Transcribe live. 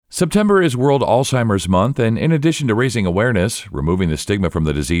September is World Alzheimer's Month, and in addition to raising awareness, removing the stigma from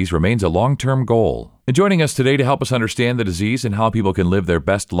the disease remains a long-term goal. And joining us today to help us understand the disease and how people can live their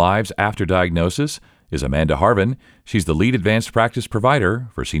best lives after diagnosis is Amanda Harvin. She's the lead advanced practice provider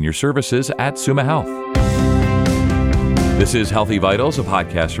for senior services at Summa Health. This is Healthy Vitals, a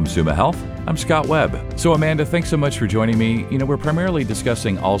podcast from Summa Health. I'm Scott Webb. So Amanda, thanks so much for joining me. We're primarily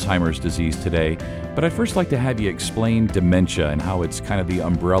discussing Alzheimer's disease today, but I'd first like to have you explain dementia and how it's kind of the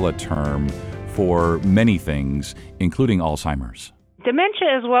umbrella term for many things, including Alzheimer's.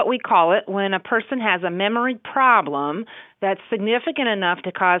 Dementia is what we call it when a person has a memory problem that's significant enough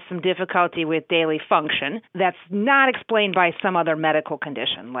to cause some difficulty with daily function that's not explained by some other medical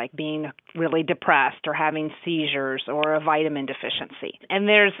condition, like being really depressed or having seizures or a vitamin deficiency. And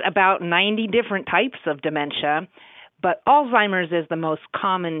there's about 90 different types of dementia, but Alzheimer's is the most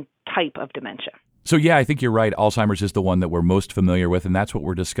common type of dementia. So yeah, I think you're right. Alzheimer's is the one that we're most familiar with, and that's what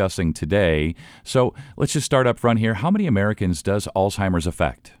we're discussing today. So let's just start up front here. How many Americans does Alzheimer's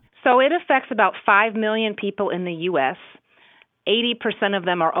affect? So it affects about 5 million people in the U.S. 80% of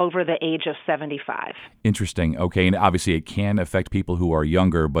them are over the age of 75. Interesting. Okay, and obviously it can affect people who are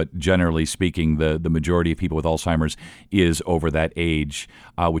younger, but generally speaking, the majority of people with Alzheimer's is over that age,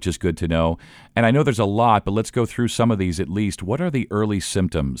 which is good to know. And I know there's a lot, but let's go through some of these at least. What are the early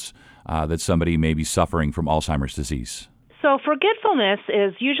symptoms that somebody may be suffering from Alzheimer's disease? So forgetfulness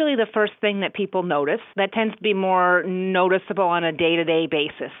is usually the first thing that people notice. That tends to be more noticeable on a day-to-day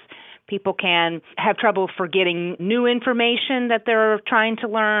basis. People can have trouble forgetting new information that they're trying to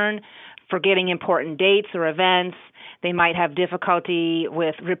learn, forgetting important dates or events. They might have difficulty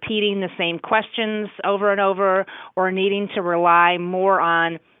with repeating the same questions over and over, or needing to rely more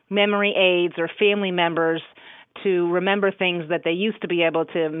on memory aids or family members to remember things that they used to be able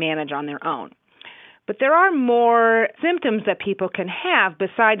to manage on their own. But there are more symptoms that people can have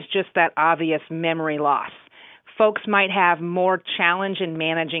besides just that obvious memory loss. Folks might have more challenge in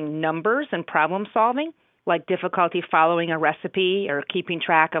managing numbers and problem solving, like difficulty following a recipe or keeping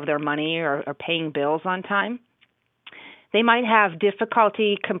track of their money or paying bills on time. They might have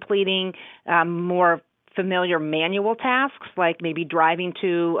difficulty completing more familiar manual tasks, like maybe driving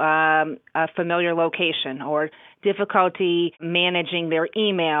to a familiar location, or difficulty managing their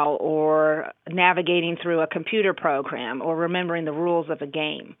email or navigating through a computer program or remembering the rules of a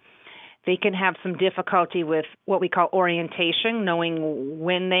game. They can have some difficulty with what we call orientation, knowing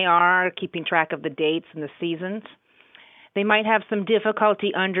when they are, keeping track of the dates and the seasons. They might have some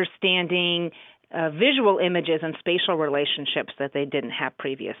difficulty understanding visual images and spatial relationships that they didn't have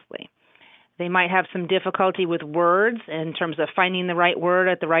previously. They might have some difficulty with words in terms of finding the right word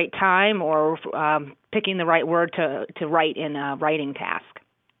at the right time, or picking the right word to write in a writing task.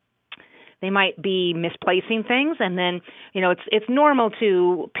 They might be misplacing things, and then, it's normal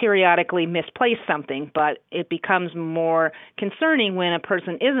to periodically misplace something, but it becomes more concerning when a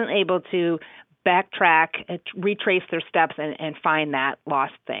person isn't able to backtrack, retrace their steps, and find that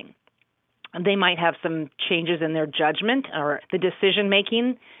lost thing. They might have some changes in their judgment or the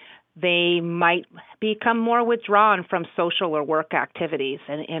decision-making. They might become more withdrawn from social or work activities,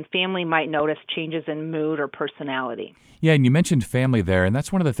 and family might notice changes in mood or personality. Yeah, and you mentioned family there, and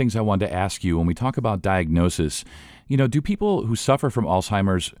that's one of the things I wanted to ask you when we talk about diagnosis. Do people who suffer from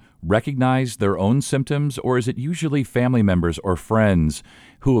Alzheimer's recognize their own symptoms, or is it usually family members or friends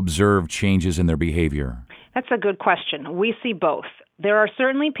who observe changes in their behavior? That's a good question. We see both. There are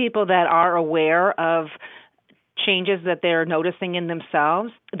certainly people that are aware of changes that they're noticing in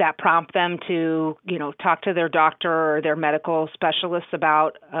themselves that prompt them to, talk to their doctor or their medical specialists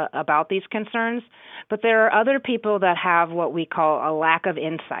about these concerns. But there are other people that have what we call a lack of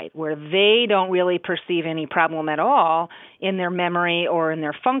insight, where they don't really perceive any problem at all in their memory or in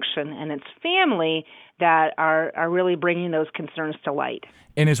their function, and it's family that are really bringing those concerns to light.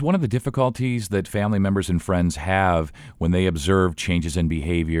 And is one of the difficulties that family members and friends have when they observe changes in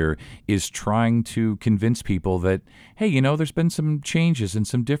behavior is trying to convince people that, hey, there's been some changes and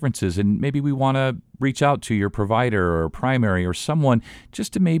some differences, and maybe we want to reach out to your provider or primary or someone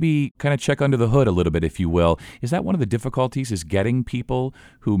just to maybe kind of check under the hood a little bit, if you will. Is that one of the difficulties, is getting people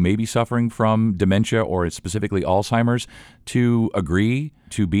who may be suffering from dementia or specifically Alzheimer's to agree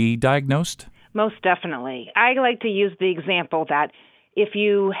to be diagnosed? Most definitely. I like to use the example that if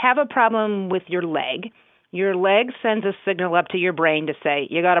you have a problem with your leg sends a signal up to your brain to say,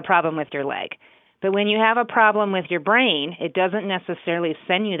 you got a problem with your leg. But when you have a problem with your brain, it doesn't necessarily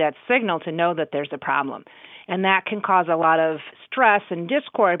send you that signal to know that there's a problem. And that can cause a lot of stress and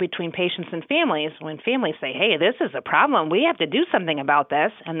discord between patients and families when families say, hey, this is a problem. We have to do something about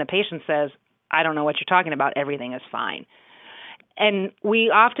this. And the patient says, I don't know what you're talking about. Everything is fine. And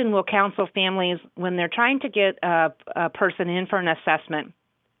we often will counsel families when they're trying to get a person in for an assessment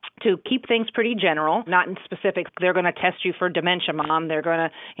to keep things pretty general, not in specifics. They're going to test you for dementia, Mom. They're going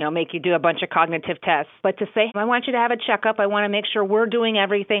to, make you do a bunch of cognitive tests. But to say, I want you to have a checkup. I want to make sure we're doing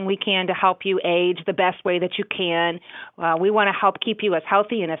everything we can to help you age the best way that you can. We want to help keep you as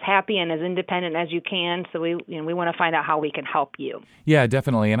healthy and as happy and as independent as you can. So we want to find out how we can help you. Yeah,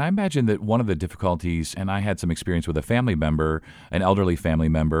 definitely. And I imagine that one of the difficulties, and I had some experience with a family member, an elderly family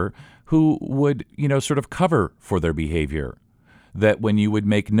member, who would, sort of cover for their behavior. That when you would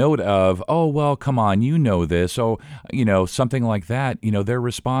make note of, oh, well, come on, you know this, something like that, their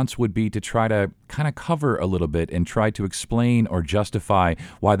response would be to try to kind of cover a little bit and try to explain or justify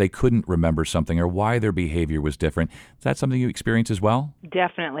why they couldn't remember something or why their behavior was different. Is that something you experience as well?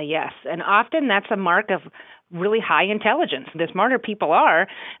 Definitely, yes. And often that's a mark of really high intelligence. The smarter people are,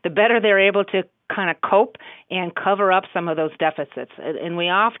 the better they're able to kind of cope and cover up some of those deficits. And we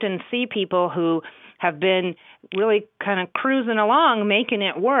often see people who have been really kind of cruising along, making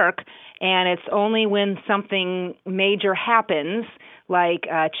it work, and it's only when something major happens, like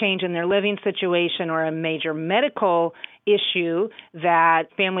a change in their living situation or a major medical issue, that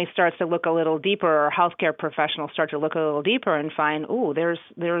family starts to look a little deeper, or healthcare professionals start to look a little deeper and find,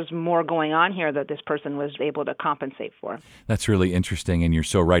 there's more going on here that this person was able to compensate for. That's really interesting, and you're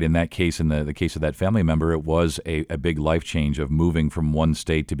so right. In that case, in the case of that family member, it was a big life change of moving from one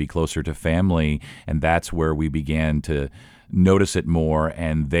state to be closer to family, and that's where we began to notice it more,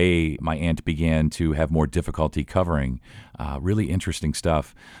 and my aunt began to have more difficulty covering. Really interesting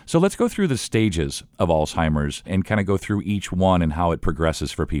stuff. So let's go through the stages of Alzheimer's and kind of go through each one and how it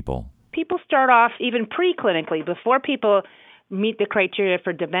progresses for people. People start off even pre-clinically, before people meet the criteria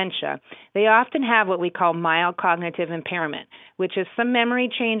for dementia. They often have what we call mild cognitive impairment, which is some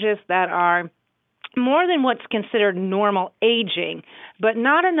memory changes that are more than what's considered normal aging, but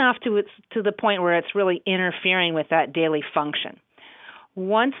not enough to the point where it's really interfering with that daily function.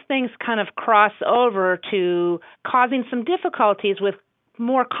 Once things kind of cross over to causing some difficulties with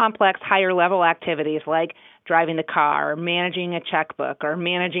more complex, higher-level activities like driving the car or managing a checkbook or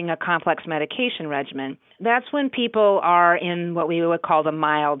managing a complex medication regimen, that's when people are in what we would call the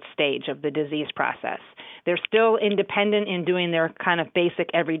mild stage of the disease process. They're still independent in doing their kind of basic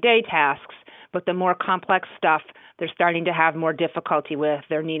everyday tasks, but the more complex stuff they're starting to have more difficulty with.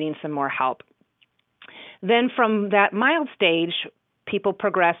 They're needing some more help. Then from that mild stage, people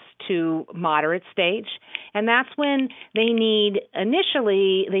progress to moderate stage, and that's when they need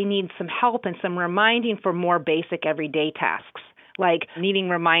some help and some reminding for more basic everyday tasks, like needing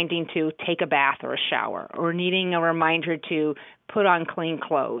reminding to take a bath or a shower, or needing a reminder to put on clean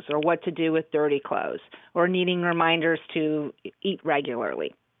clothes, or what to do with dirty clothes, or needing reminders to eat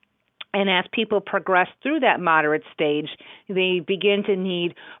regularly. And as people progress through that moderate stage, they begin to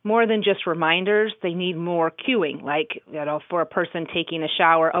need more than just reminders. They need more cueing, like, for a person taking a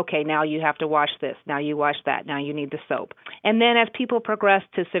shower, okay, now you have to wash this, now you wash that, now you need the soap. And then as people progress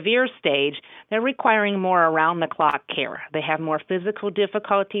to severe stage, they're requiring more around-the-clock care. They have more physical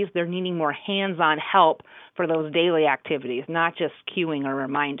difficulties. They're needing more hands-on help for those daily activities, not just cueing or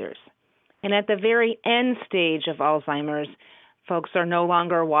reminders. And at the very end stage of Alzheimer's, folks are no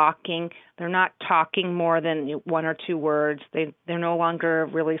longer walking. They're not talking more than one or two words. They're no longer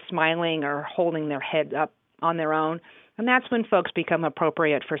really smiling or holding their head up on their own. And that's when folks become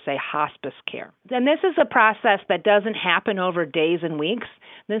appropriate for, say, hospice care. And this is a process that doesn't happen over days and weeks.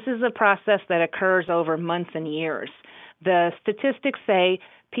 This is a process that occurs over months and years. The statistics say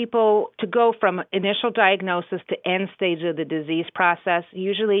people to go from initial diagnosis to end stage of the disease process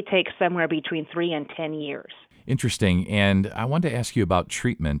usually takes somewhere between 3 and 10 years. Interesting. And I wanted to ask you about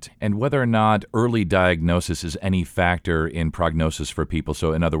treatment and whether or not early diagnosis is any factor in prognosis for people.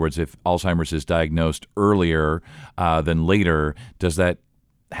 So in other words, if Alzheimer's is diagnosed earlier than later, does that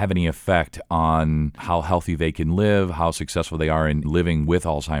have any effect on how healthy they can live, how successful they are in living with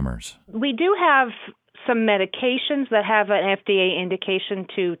Alzheimer's? We do have some medications that have an FDA indication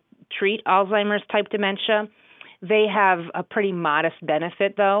to treat Alzheimer's type dementia. They have a pretty modest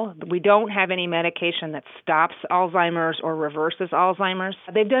benefit, though. We don't have any medication that stops Alzheimer's or reverses Alzheimer's.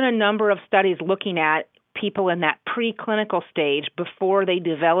 They've done a number of studies looking at people in that preclinical stage before they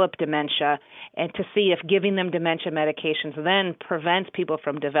develop dementia, and to see if giving them dementia medications then prevents people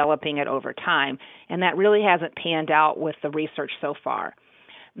from developing it over time. And that really hasn't panned out with the research so far.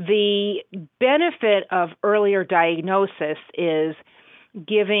 The benefit of earlier diagnosis is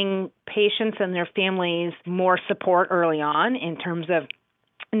giving patients and their families more support early on in terms of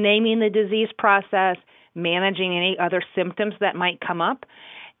naming the disease process, managing any other symptoms that might come up,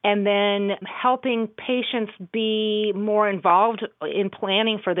 and then helping patients be more involved in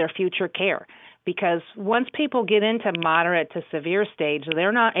planning for their future care. Because once people get into moderate to severe stage,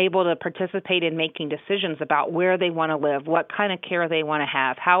 they're not able to participate in making decisions about where they want to live, what kind of care they want to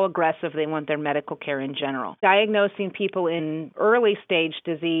have, how aggressive they want their medical care in general. Diagnosing people in early stage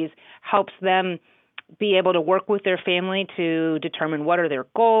disease helps them be able to work with their family to determine what are their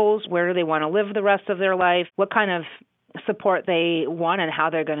goals, where do they want to live the rest of their life, what kind of support they want and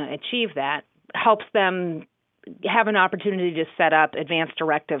how they're going to achieve that. Helps them have an opportunity to set up advanced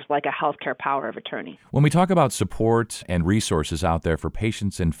directives like a healthcare power of attorney. When we talk about support and resources out there for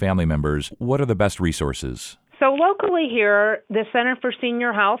patients and family members, what are the best resources? So locally here, the Center for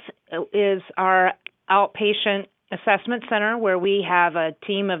Senior Health is our outpatient assessment center where we have a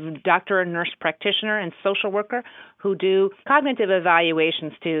team of doctor and nurse practitioner and social worker who do cognitive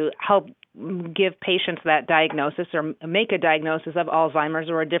evaluations to help give patients that diagnosis or make a diagnosis of Alzheimer's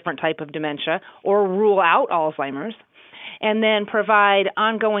or a different type of dementia or rule out Alzheimer's, and then provide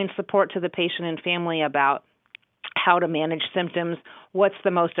ongoing support to the patient and family about how to manage symptoms, what's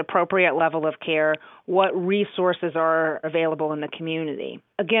the most appropriate level of care, what resources are available in the community.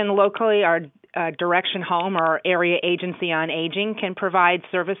 Again, locally, our Direction Home or Area Agency on Aging can provide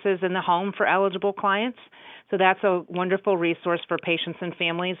services in the home for eligible clients. So that's a wonderful resource for patients and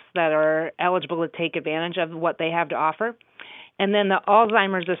families that are eligible to take advantage of what they have to offer. And then the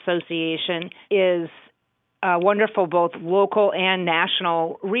Alzheimer's Association is a wonderful both local and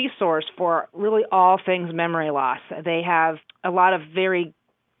national resource for really all things memory loss. They have a lot of very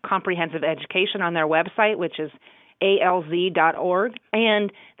comprehensive education on their website, which is alz.org,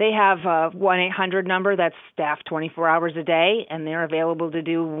 and they have a 1-800 number that's staffed 24 hours a day, and they're available to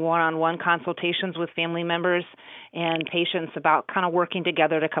do one-on-one consultations with family members and patients about kind of working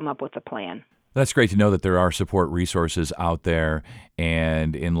together to come up with a plan. That's great to know that there are support resources out there.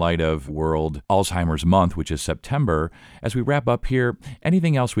 And in light of World Alzheimer's Month, which is September, as we wrap up here,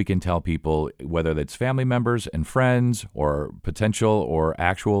 anything else we can tell people, whether that's family members and friends or potential or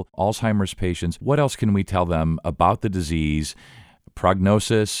actual Alzheimer's patients, what else can we tell them about the disease,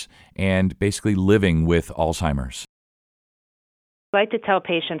 prognosis, and basically living with Alzheimer's? I like to tell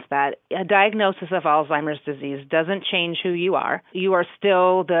patients that a diagnosis of Alzheimer's disease doesn't change who you are. You are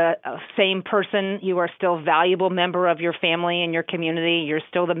still the same person. You are still a valuable member of your family and your community. You're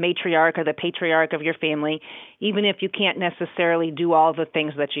still the matriarch or the patriarch of your family, even if you can't necessarily do all the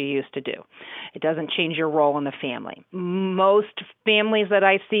things that you used to do. It doesn't change your role in the family. Most families that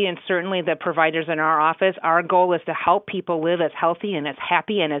I see, and certainly the providers in our office, our goal is to help people live as healthy and as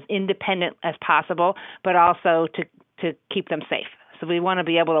happy and as independent as possible, but also to keep them safe. So we want to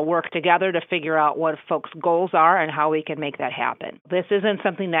be able to work together to figure out what folks' goals are and how we can make that happen. This isn't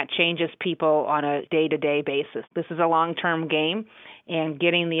something that changes people on a day-to-day basis. This is a long-term game, and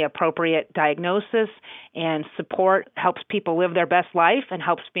getting the appropriate diagnosis and support helps people live their best life and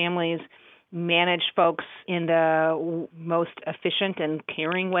helps families manage folks in the most efficient and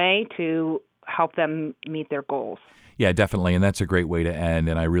caring way to help them meet their goals. Yeah, definitely. And that's a great way to end.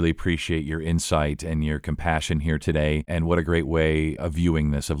 And I really appreciate your insight and your compassion here today. And what a great way of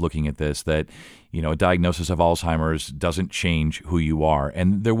viewing this, of looking at this, that, a diagnosis of Alzheimer's doesn't change who you are.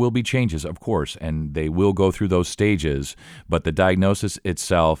 And there will be changes, of course, and they will go through those stages. But the diagnosis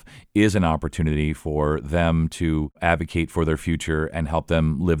itself is an opportunity for them to advocate for their future and help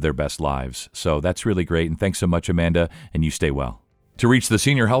them live their best lives. So that's really great. And thanks so much, Amanda. And you stay well. To reach the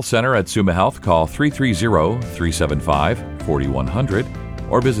Senior Health Center at Summa Health, call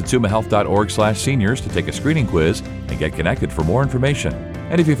 330-375-4100 or visit summahealth.org/seniors to take a screening quiz and get connected for more information.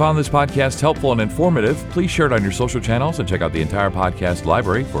 And if you found this podcast helpful and informative, please share it on your social channels and check out the entire podcast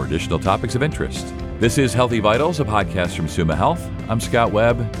library for additional topics of interest. This is Healthy Vitals, a podcast from Summa Health. I'm Scott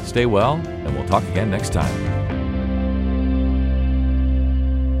Webb. Stay well, and we'll talk again next time.